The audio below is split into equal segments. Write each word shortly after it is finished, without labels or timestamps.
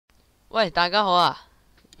喂，大家好啊！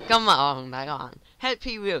今日我同大家玩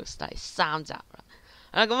HappyWheel 第3集啦。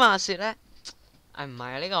咁話說咧，唔係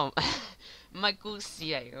啊，呢個唔係故事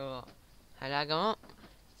嚟嘅喎。係啦，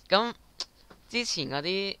咁之前嗰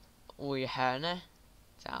啲迴響咧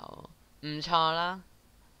就唔錯啦，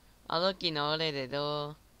我都見到你哋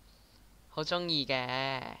都好中意嘅。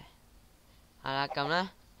係啦，咁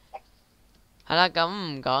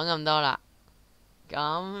唔講咁多啦。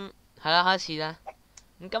咁係啦，開始啦。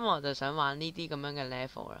咁今日我就想玩呢啲咁樣嘅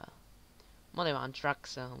level 啦。我哋玩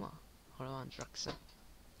drugs 啊，好嘛？好啦，玩 drugs 啊。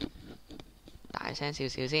大聲少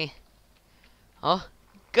少先。好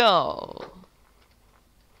 ，Go！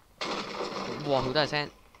哇，好大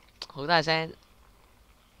聲，好大聲。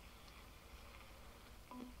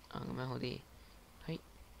啊，咁樣好啲。嘿，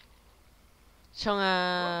衝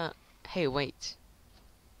啊 ！Hey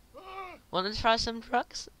wait，wanna try some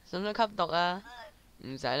drugs？使唔使吸毒啊？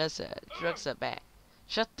唔使啦，Sir。Drugs are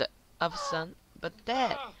bad。Shut up, son. But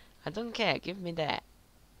Dad, I don't care. Give me that.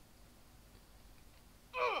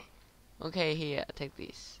 Okay, here, take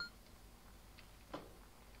this.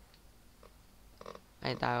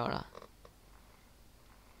 哎，帶我啦。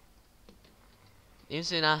點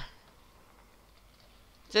算啊？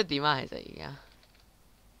即係點啊？其實而家，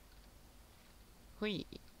嘿，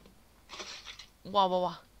哇！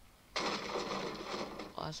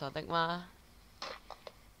我傻的嗎？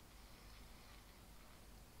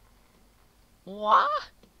哇！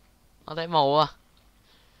我哋冇啊！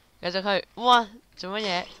繼續去，哇！做乜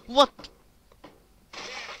嘢？哇！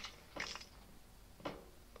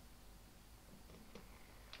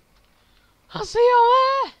嚇死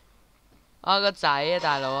我咩？我個仔啊，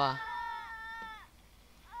大佬啊！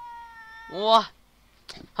哇！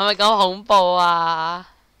係咪咁恐怖啊？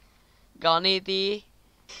講呢啲，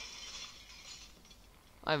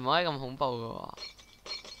喂，唔可以咁恐怖噶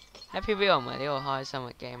喎。HappyWheel 唔係呢個開心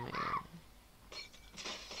嘅 game 嚟嘅。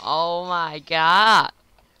Oh my god！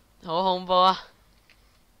好恐怖啊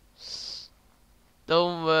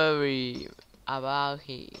 ！Don't worry about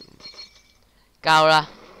him。夠啦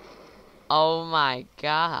 ！Oh my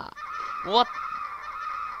god！What？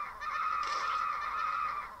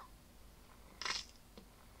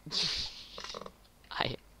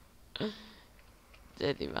 係，即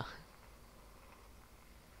係點啊？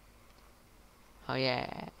好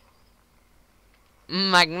嘢！唔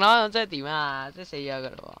明咯，即係點啊？即係死咗噶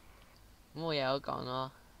咯喎！咁冇嘢好講咯，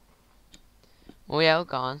冇嘢好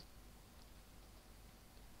講，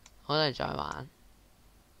可能再玩。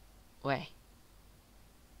喂，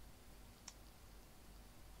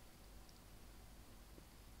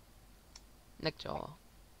拎咗。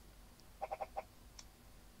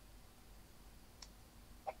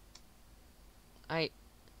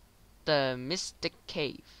The Mystic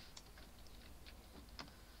Cave，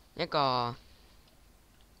 一個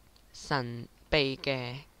神秘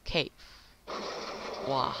嘅 cave。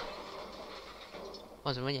哇！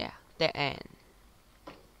我做乜嘢啊 ？Dead end。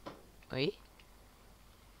喂，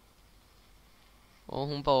好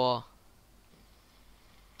恐怖喎！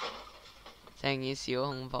成件事好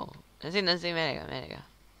恐怖。等先，咩嚟㗎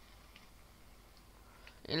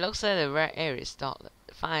？It looks like the red area is stopped.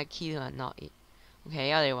 Find a key to unlock it.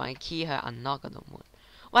 OK， 我哋揾 key 去 unlock 嗰度門。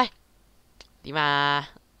喂，點啊？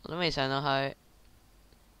我都未上到去。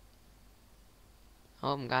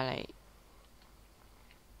好，唔該你。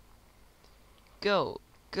Go！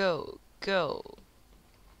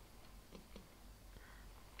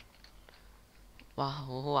 哇，好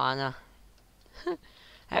好玩啊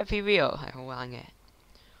！HappyWheel 係好玩嘅。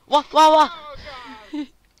哇！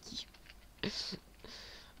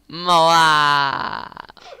唔好啊！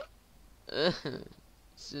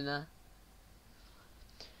算啦。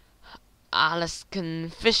Alaskan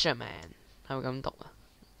Fisherman 係咪咁讀啊？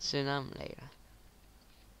算啦，唔理啦。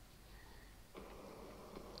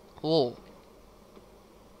哦，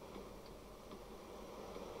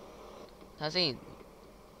睇下先。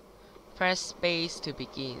Press space to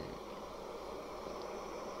begin。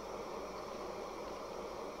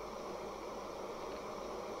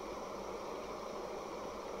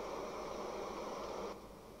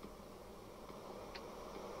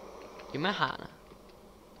點樣行啊？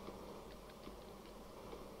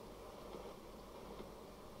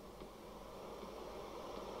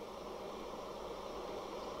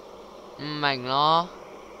唔明咯。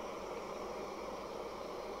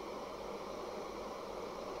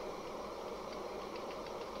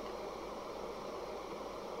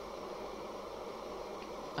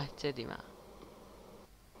喂，即係點啊？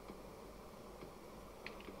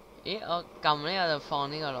咦，我撳呢個就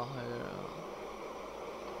放呢個落去噶咯。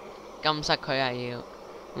撳實佢啊要，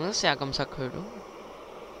我都試下撳實佢咯。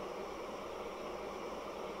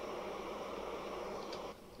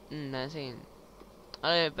等先，我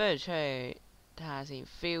哋不如出去睇下先。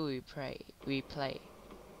Field replay，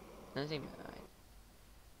等先，唔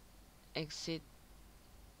係 exit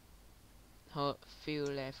好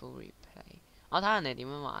field level replay。我睇人哋點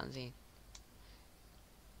樣玩先。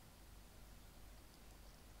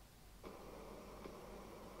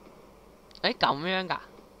誒咁樣㗎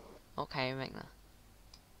？OK 明啦。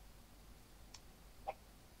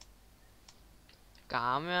咁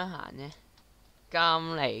樣行啫，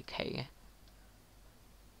咁離奇嘅。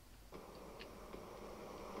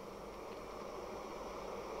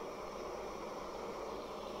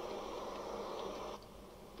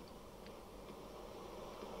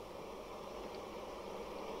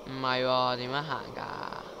唔係喎，點樣行㗎？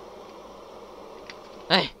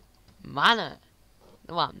誒，唔玩啦，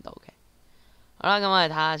都玩唔到嘅。好啦，咁我哋睇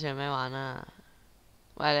下仲有咩玩啦。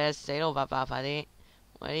喂，你死老伯伯，快啲！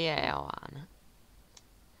我啲嘢又玩啦。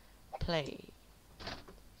Play，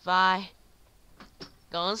快！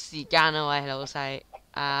講時間啊，喂，老細。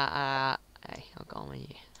我講乜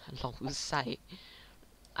嘢？老細。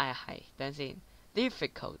係，等先。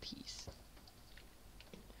Difficulties。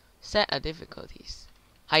Set a difficulties。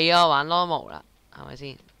係啊，玩 normal 啦，係咪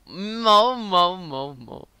先？唔好，唔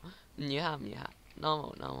要下。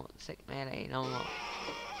normal，識咩嚟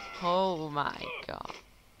normal？Oh my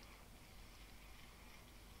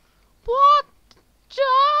god！What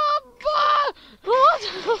job？What？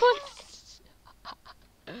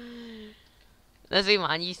等先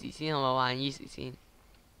玩 easy 先，好唔好玩 easy 先？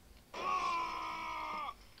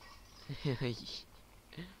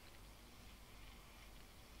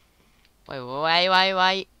喂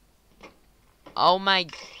！Oh my！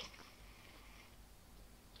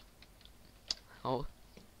好，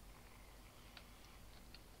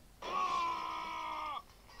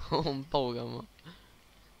好恐怖咁啊！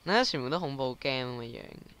嗱，全部都恐怖 game 咁嘅樣。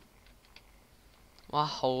哇，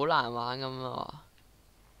好難玩咁啊！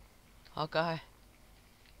好，過去。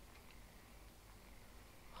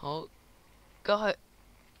好，過去。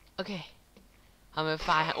OK，係咪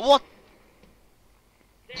快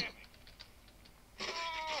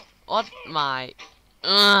？What my？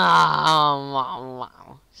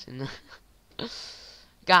算啦。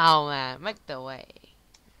救命 ！Make the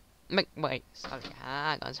way，make way。sorry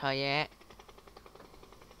嚇，講錯嘢。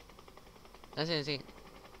等先。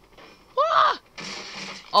哇！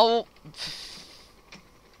哦。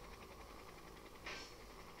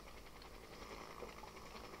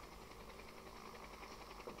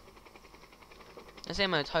等先，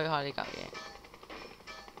咪推開呢嚿嘢。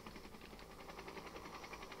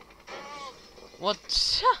我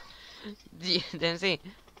操！等先。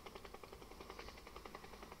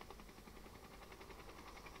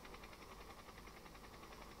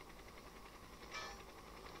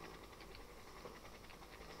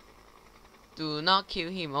Do not kill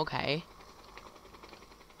him, OK？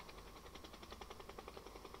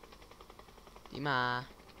 點啊？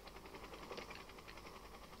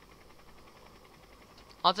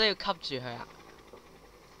我真係要吸住佢啊！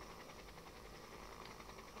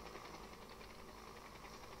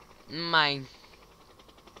唔係。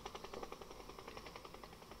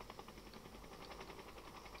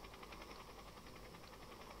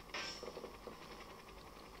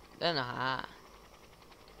等下，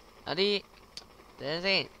有啲等陣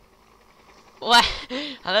先。喂，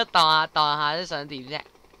喺度蕩下都想點啫？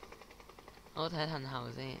我睇褪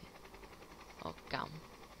後先。我撳。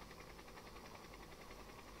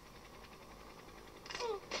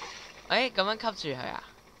咁樣吸住佢啊？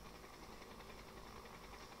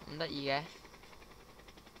咁得意嘅。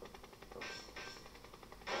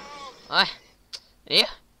喂，咦？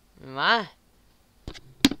唔玩。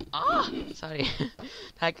sorry，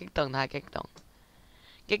 太激動，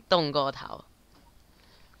激動過頭。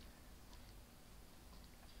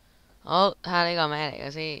好，睇下呢個咩嚟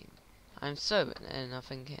嘅先。I'm servant and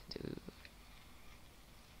nothing can do。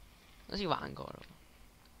好似玩過咯。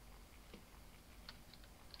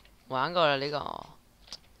玩過啦呢個，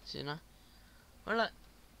算啦。好啦，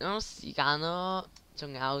咁時間咯，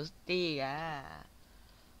仲有啲嘅。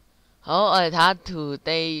好，我哋睇下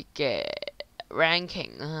today 嘅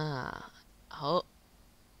ranking 啦。好，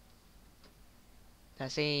睇下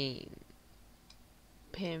先。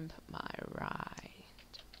Pimp my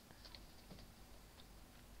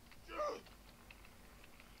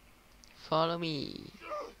ride。Follow me.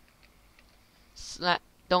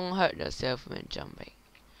 Don't hurt yourself when jumping.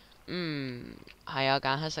 係啊，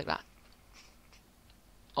揀黑色啦。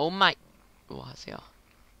Oh my！ 哇死我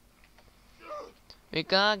 ！We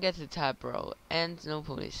gonna get to tab bro and no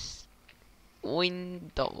police.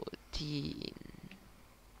 Window 10。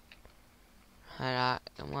係啦，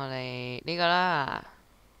咁我哋呢個啦。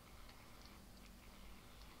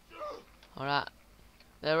好啦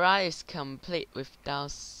 ，the ride is complete without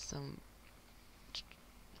some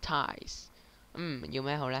ties。要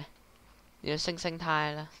咩好咧？要星星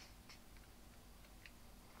呔啦。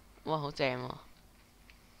哇，好正喎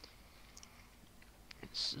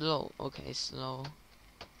！Slow，OK，slow。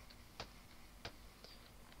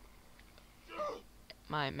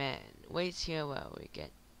My man, wait here while we get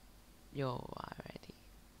your wire ready。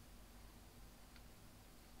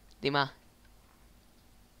點啊？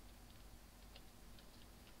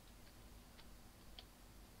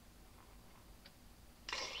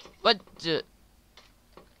屈住，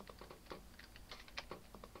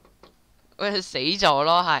喂，死咗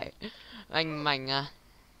咯，係明唔明啊？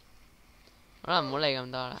好啦，唔好理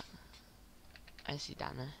咁多啦。唉，是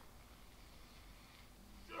但啦。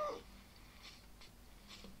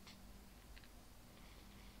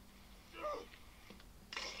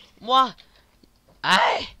哇！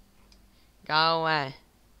唉，救命！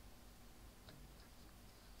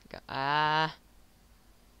啊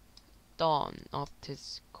 ，Dawn of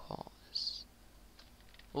this course。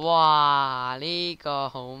哇！呢個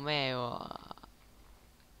好咩喎？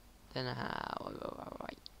真係，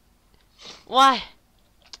喂，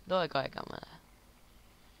都係過嚟咁啊！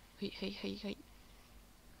嘿，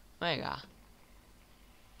咩嚟㗎？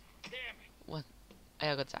喂，我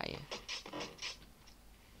有個仔啊！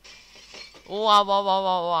哇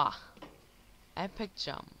 ！Epic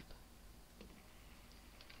jump！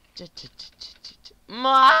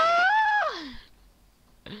媽！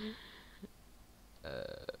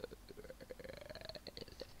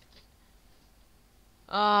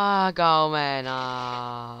救命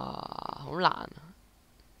啊！好難啊！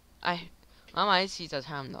唉，玩埋一次就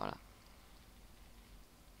差唔多啦。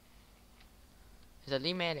其實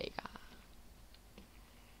啲咩嚟㗎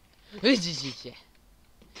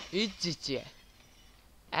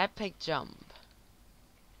？Epic jump，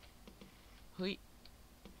 嘿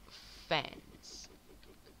 ，fans，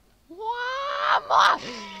 哇！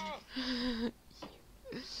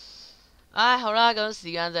唉，好啦，咁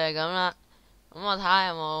時間就係咁啦。咁我睇下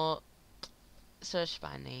有冇 search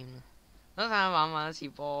by name 啦。等睇下玩唔玩一次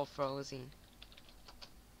ball throw 先。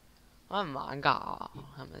玩唔玩㗎？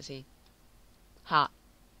係咪先？嚇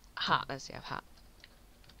啊！成日嚇。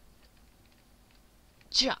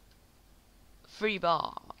Free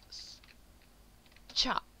balls。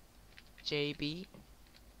JB。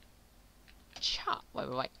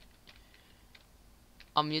喂，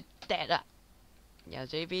我唔要 dead 啦。有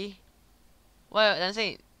JB。喂，等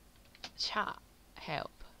先。help。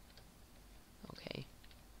OK。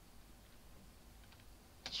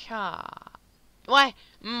喂，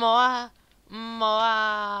唔好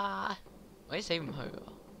啊！喂，死唔去喎。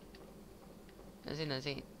等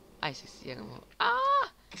先。唉，食屎啊咁好。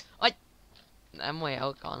喂，有冇嘢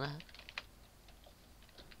好講啦？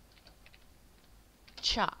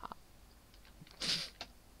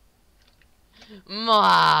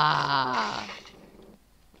哇！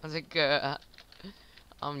我隻腳啊！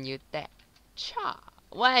我唔要 dead。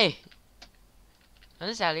喂，想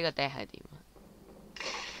試下呢個 dead 係點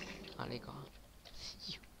啊？呢個。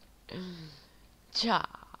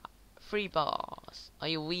free balls， 我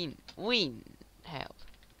要 win help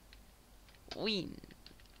win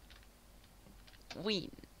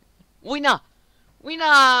winner，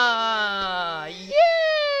 耶！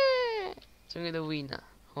終於都 win 啊，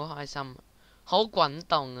好開心啊，好滾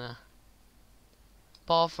動啊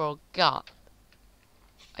 ！Ball for God，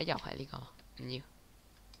 又係呢個唔要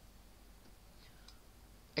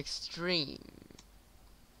extreme。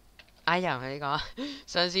又係呢個，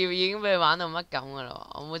上次已經俾你玩到乜咁噶啦，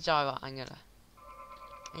我唔會再玩噶啦。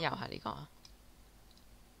又係呢個，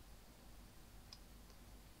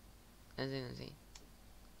等先。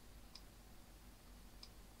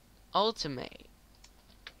Ultimate，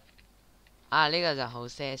 呢個就好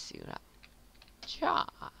些少啦。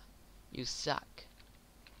You suck，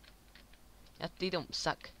 一啲都唔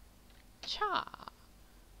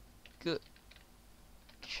suck。Good，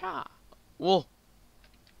 哇！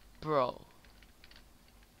 Bro，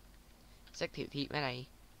 識條鐵咩你？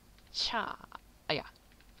哎呀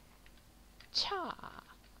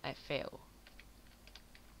！I fail。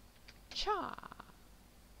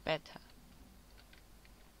better。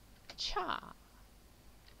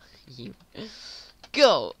要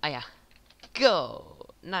go， 哎呀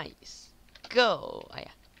 ，go nice go， 哎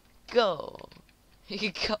呀 go，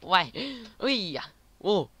 喂，哎呀，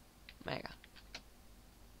咩嚟㗎？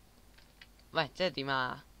喂，即係點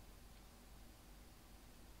啊？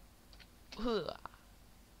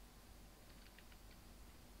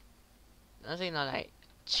等先落嚟，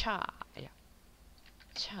哎呀，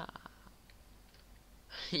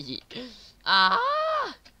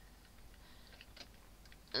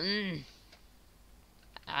嗯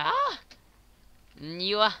啊，唔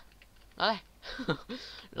要啊，攞嚟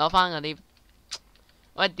攞翻嗰啲。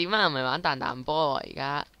喂，點啊？唔係玩彈彈波喎，而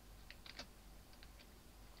家。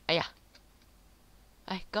哎呀，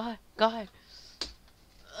哎，過去。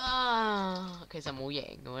啊，其實冇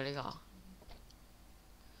贏嘅喎呢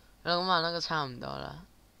個。咁玩得個差唔多啦，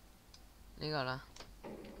呢個啦。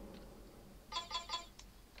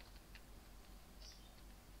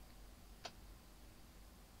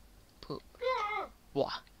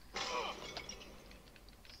哇！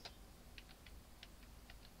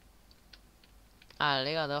啊，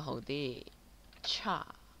呢個都好啲。叉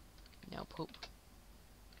有 poop。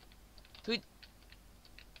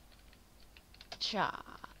叉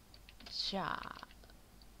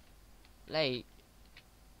嚟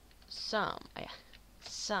三，哎呀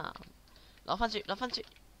三，攞翻住，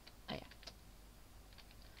哎呀，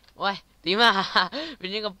喂，點啊？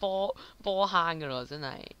變咗個波坑噶咯，真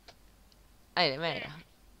係。哎，你咩嚟啊？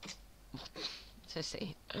真係死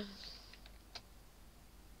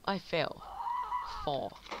！I fail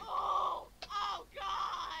four。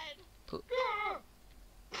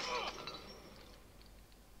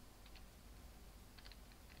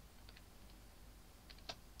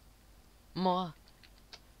冇啊！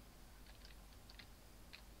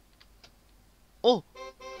哦，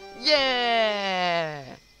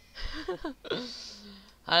耶！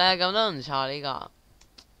係啦，咁都唔錯呢個。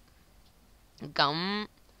咁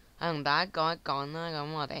係同大家講一講啦。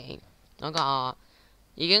咁我哋嗰個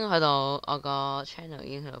已經去到我個 channel 已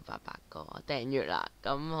經去到800個訂閱啦。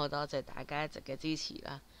咁好多謝大家一直嘅支持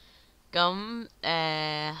啦。咁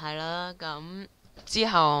係啦。咁之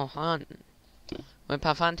後可能會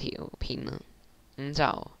拍翻條片啦。咁就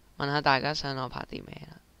問下大家想我拍啲咩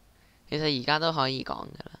啦。其實而家都可以講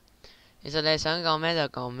噶啦。其實你想講咩就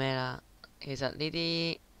講咩啦。其實呢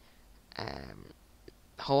啲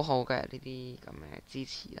好好嘅呢啲咁嘅支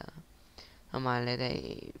持啦，同埋你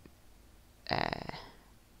哋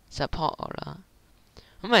support 我啦。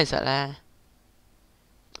咁其實呢，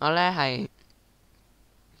我呢係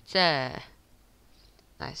即係，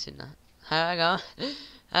唉算啦，係啦咁，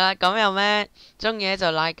係啦咁有咩中意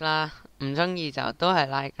就 like 啦，唔中意就都係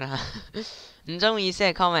like 啦，唔中意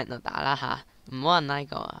先係 comment 度打啦吓，唔好人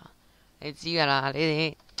like 我啊，你知噶啦，呢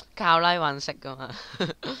啲靠 like 揾食噶嘛，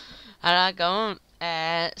係啦咁。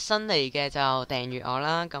新嚟嘅就訂閱我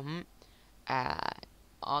啦。咁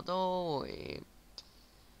我都會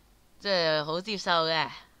即係好接受嘅。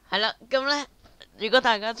係啦，咁呢，如果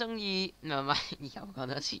大家中意，唔係又講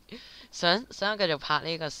多次，想繼續拍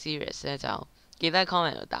呢個 series 呢，就記得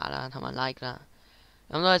comment 度打啦，同埋 like 啦。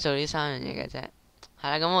咁都係做呢3樣嘢嘅啫。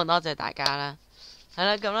係啦，咁我多謝大家啦。係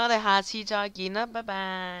啦，咁我哋下次再見啦，拜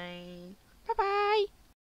拜。